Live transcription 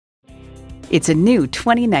It's a new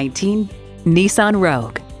 2019 Nissan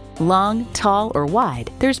Rogue. Long, tall, or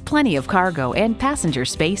wide, there's plenty of cargo and passenger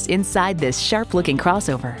space inside this sharp-looking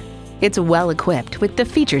crossover. It's well equipped with the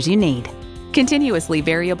features you need. Continuously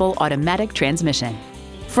variable automatic transmission,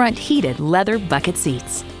 front heated leather bucket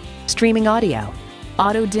seats, streaming audio,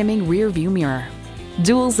 auto-dimming rear view mirror,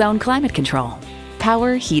 dual zone climate control,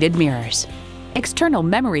 power heated mirrors, external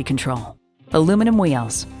memory control, aluminum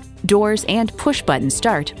wheels, doors and push-button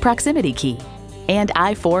start proximity key, and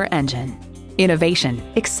i4 engine. Innovation,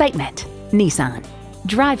 excitement, Nissan.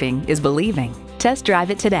 Driving is believing. Test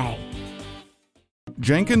drive it today.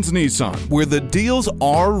 Jenkins Nissan, where the deals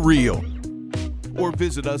are real. Or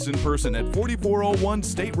visit us in person at 4401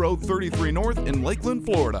 State Road 33 North in Lakeland,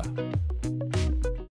 Florida.